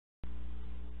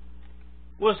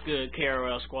What's good,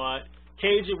 KRL Squad?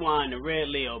 KG1, the Red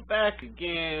Leo, back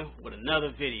again with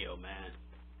another video, man.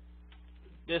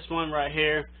 This one right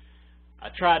here, I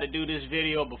tried to do this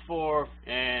video before,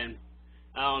 and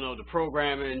I don't know, the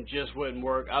programming just wouldn't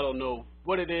work. I don't know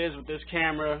what it is with this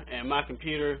camera and my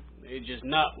computer. It's just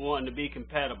not wanting to be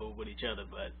compatible with each other,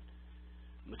 but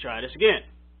I'm going to try this again.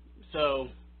 So,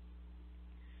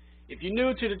 if you're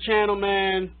new to the channel,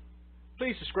 man,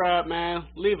 please subscribe, man.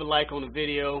 Leave a like on the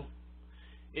video.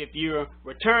 If you're a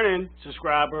returning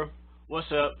subscriber,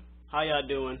 what's up? How y'all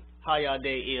doing? How y'all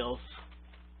day is?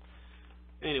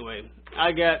 Anyway,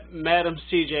 I got Madam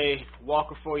CJ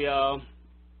Walker for y'all.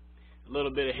 A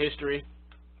little bit of history,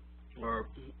 or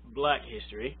black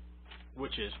history,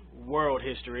 which is world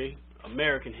history,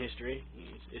 American history.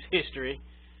 It's history.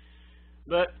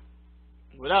 But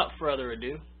without further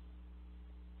ado,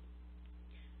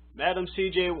 Madam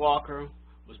CJ Walker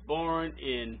was born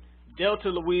in Delta,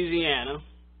 Louisiana,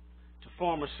 to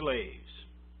former slaves.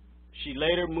 She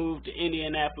later moved to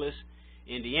Indianapolis,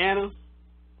 Indiana.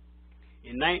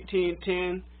 In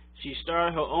 1910, she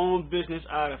started her own business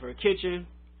out of her kitchen,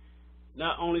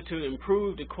 not only to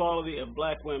improve the quality of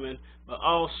black women, but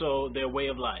also their way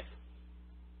of life.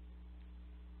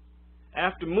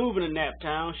 After moving to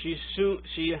Naptown, she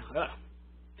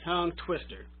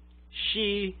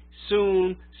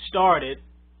soon started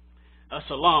a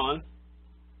salon.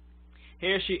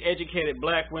 Here she educated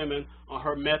black women on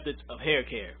her methods of hair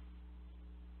care.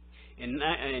 In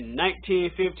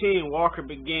 1915, Walker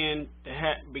began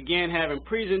having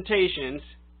presentations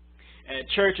at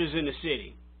churches in the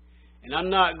city. And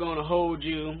I'm not going to hold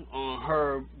you on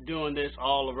her doing this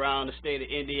all around the state of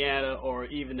Indiana or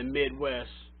even the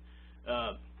Midwest.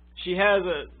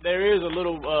 There is a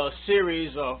little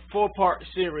series, a 4-part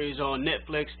series on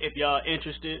Netflix if y'all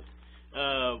interested,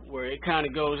 where it kind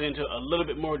of goes into a little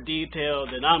bit more detail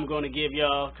than I'm going to give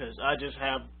y'all, because I just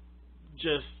have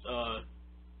a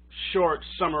short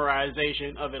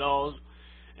summarization of it all,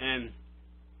 and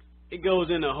it goes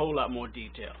into a whole lot more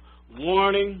detail.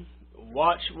 Warning,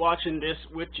 watching this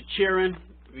with your cheering,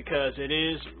 because it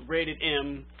is rated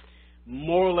M,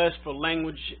 more or less for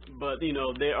language, but you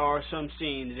know, there are some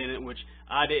scenes in it which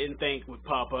I didn't think would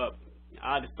pop up.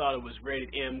 I just thought it was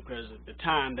rated M because of the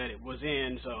time that it was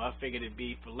in, so I figured it'd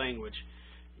be for language.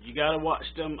 You gotta watch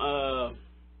them.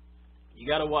 You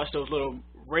gotta watch those little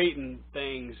rating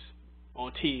things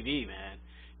on TV, man.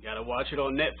 You gotta watch it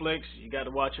on Netflix. You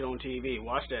gotta watch it on TV.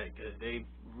 Watch that, because they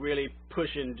really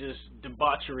pushing just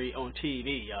debauchery on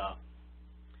TV, y'all.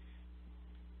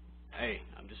 Hey,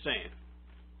 I'm just saying.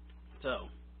 So,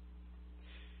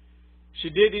 she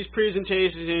did these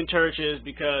presentations in churches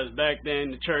because back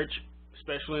then the church,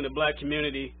 especially in the black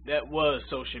community, that was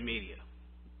social media.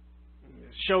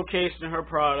 Showcasing her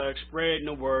product, spreading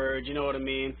the word, you know what I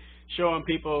mean? Showing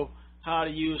people how to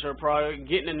use her product,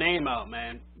 getting the name out,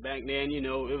 man. Back then, you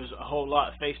know, it was a whole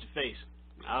lot face to face.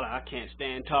 I can't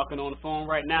stand talking on the phone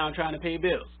right now and trying to pay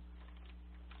bills.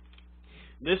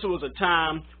 This was a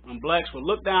time when blacks were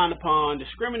looked down upon,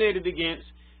 discriminated against,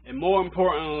 and more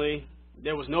importantly,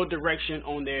 there was no direction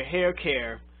on their hair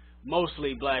care,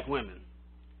 mostly black women.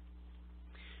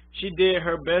 She did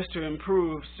her best to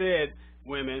improve said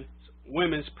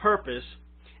women's purpose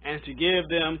and to give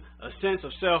them a sense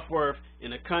of self-worth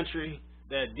in a country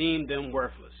that deemed them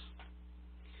worthless.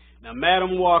 Now,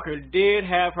 Madam Walker did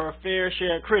have her fair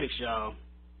share of critics, y'all.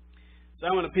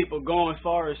 Some of the people going as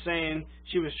far as saying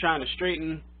she was trying to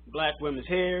straighten black women's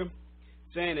hair,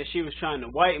 saying that she was trying to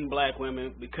whiten black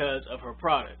women because of her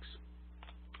products.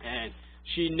 And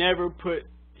she never put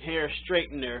hair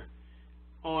straightener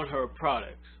on her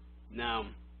products. Now,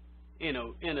 you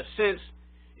know, in a sense,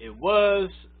 it was,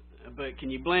 but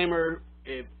can you blame her?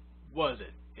 It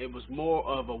wasn't. It was more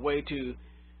of a way to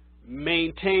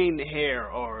maintain the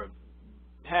hair or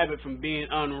have it from being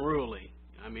unruly.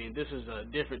 I mean, this is a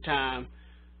different time,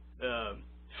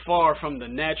 far from the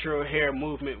natural hair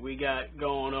movement we got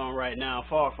going on right now.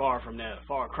 Far from that, a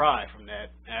far cry from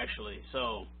that, actually.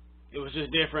 So it was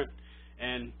just different,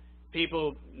 and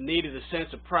people needed a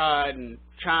sense of pride and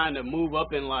trying to move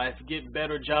up in life, get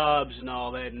better jobs and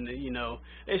all that, and you know,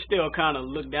 they still kind of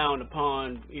look down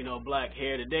upon, you know, black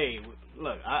hair today.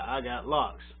 Look, I got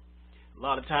locks. A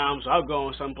lot of times I'll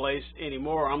go someplace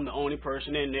anymore, I'm the only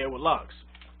person in there with locks.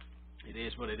 It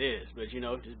is what it is, but you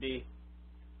know, just be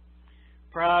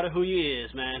proud of who you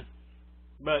is, man.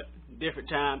 But different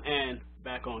time and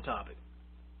back on topic.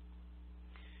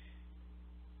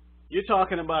 You're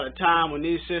talking about a time when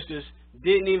these sisters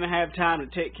didn't even have time to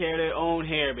take care of their own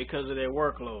hair because of their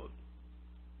workload.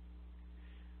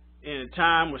 In a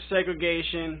time of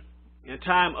segregation,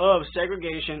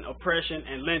 oppression,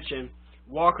 and lynching,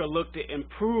 Walker looked to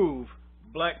improve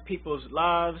black people's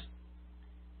lives,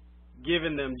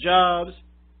 giving them jobs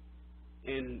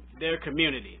in their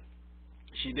community.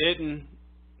 She didn't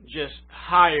just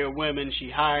hire women, she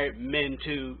hired men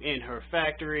too in her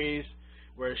factories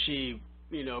where she,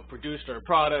 produced her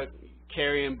product,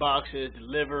 carrying boxes,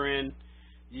 delivering,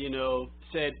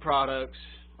 said products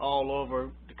all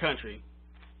over the country.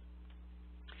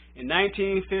 In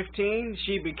 1915,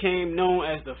 she became known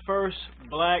as the first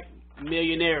black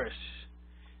millionairess.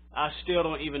 I still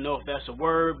don't even know if that's a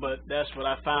word, but that's what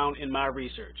I found in my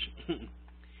research.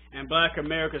 And Black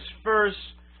America's first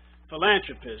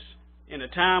philanthropist in a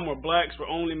time where blacks were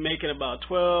only making about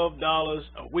 $12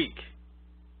 a week.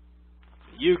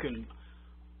 You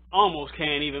almost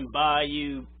can't even buy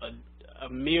you a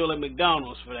meal at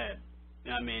McDonald's for that.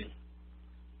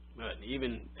 But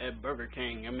even at Burger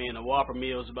King, a Whopper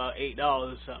meal is about $8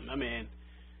 or something.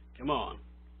 Come on.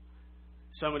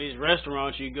 Some of these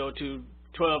restaurants you go to,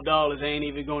 $12 ain't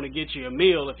even going to get you a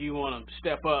meal. If you want to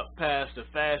step up past a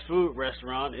fast food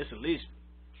restaurant, it's at least,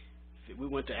 if we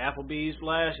went to Applebee's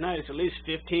last night, it's at least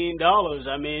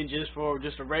 $15,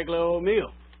 just a regular old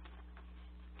meal.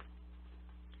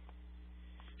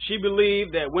 She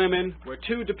believed that women were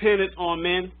too dependent on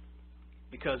men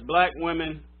because black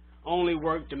women only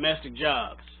worked domestic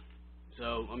jobs.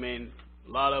 So, a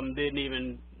lot of them didn't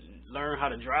even learn how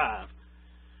to drive.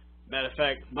 Matter of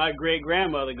fact, my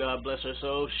great-grandmother, God bless her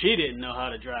soul, she didn't know how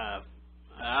to drive.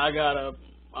 I got a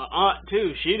aunt,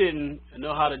 too. She didn't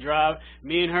know how to drive.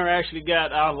 Me and her actually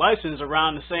got our license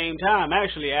around the same time,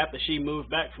 actually, after she moved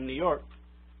back from New York.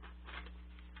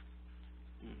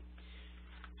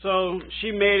 So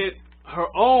she made it her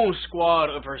own squad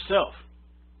of herself,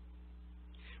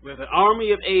 with an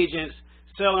army of agents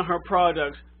selling her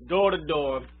products door to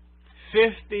door.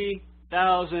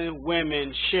 50,000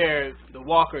 women shared the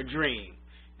Walker dream,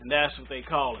 and that's what they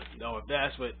call it, or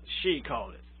that's what she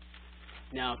called it.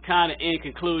 Now, kind of in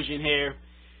conclusion here,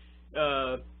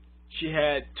 she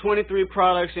had 23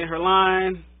 products in her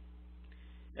line.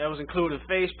 That was including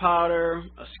face powder,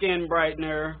 a skin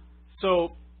brightener,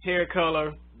 soap, hair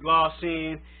color,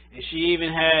 Glossine, and she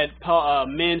even had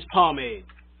men's pomade.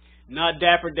 Not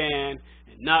Dapper Dan,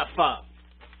 and not Fop.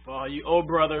 For all you old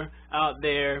brother out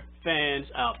there, fans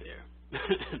out there.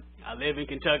 I live in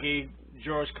Kentucky.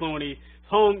 George Clooney's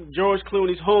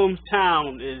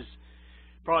hometown is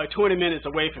probably 20 minutes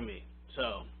away from me.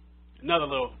 So, another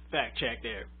little fact check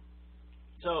there.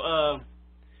 So,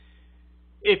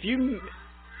 if you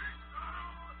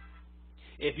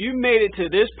made it to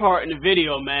this part in the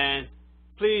video, man,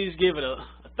 please give it a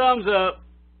thumbs up.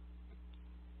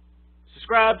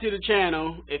 Subscribe to the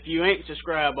channel if you ain't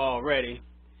subscribed already.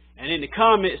 And in the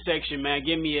comment section, man,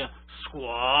 give me a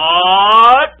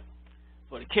squad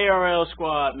for the KRL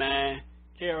squad, man.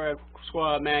 KRL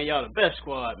squad, man, y'all the best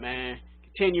squad, man.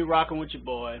 Continue rocking with your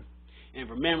boy. And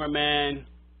remember, man,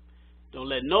 don't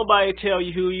let nobody tell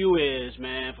you who you is,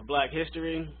 man, for Black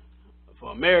history,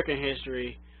 for American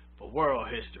history, for world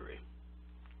history.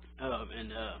 I'm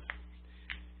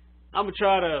going to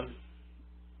try to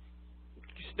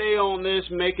stay on this,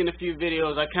 making a few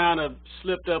videos. I kind of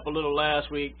slipped up a little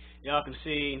last week. Y'all can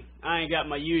see I ain't got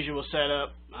my usual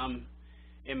setup. I'm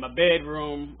in my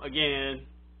bedroom again.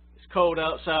 It's cold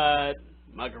outside.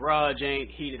 My garage ain't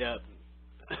heated up.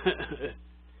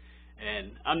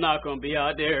 And I'm not going to be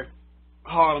out there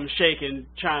Harlem shaking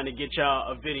trying to get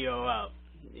y'all a video out,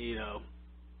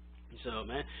 So,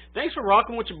 man, thanks for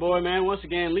rocking with your boy, man. Once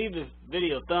again, leave the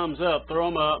video a thumbs up. Throw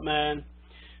them up, man.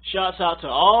 Shouts out to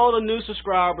all the new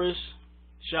subscribers.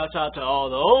 Shouts out to all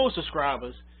the old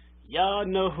subscribers. Y'all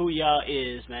know who y'all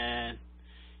is, man.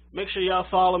 Make sure y'all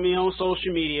follow me on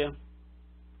social media.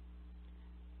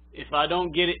 If I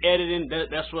don't get it editing,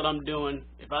 that's what I'm doing.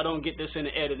 If I don't get this in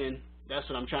the editing, that's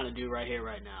what I'm trying to do right here,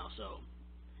 right now. So,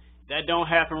 if that don't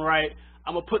happen right,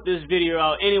 I'm going to put this video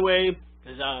out anyway,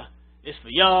 because it's for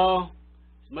y'all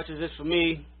as much as it's for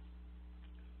me.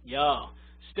 Y'all,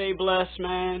 stay blessed,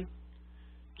 man.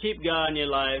 Keep God in your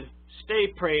life. Stay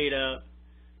prayed up.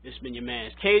 This been your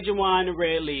man, Cajun Wine and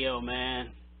Red Leo,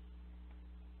 man.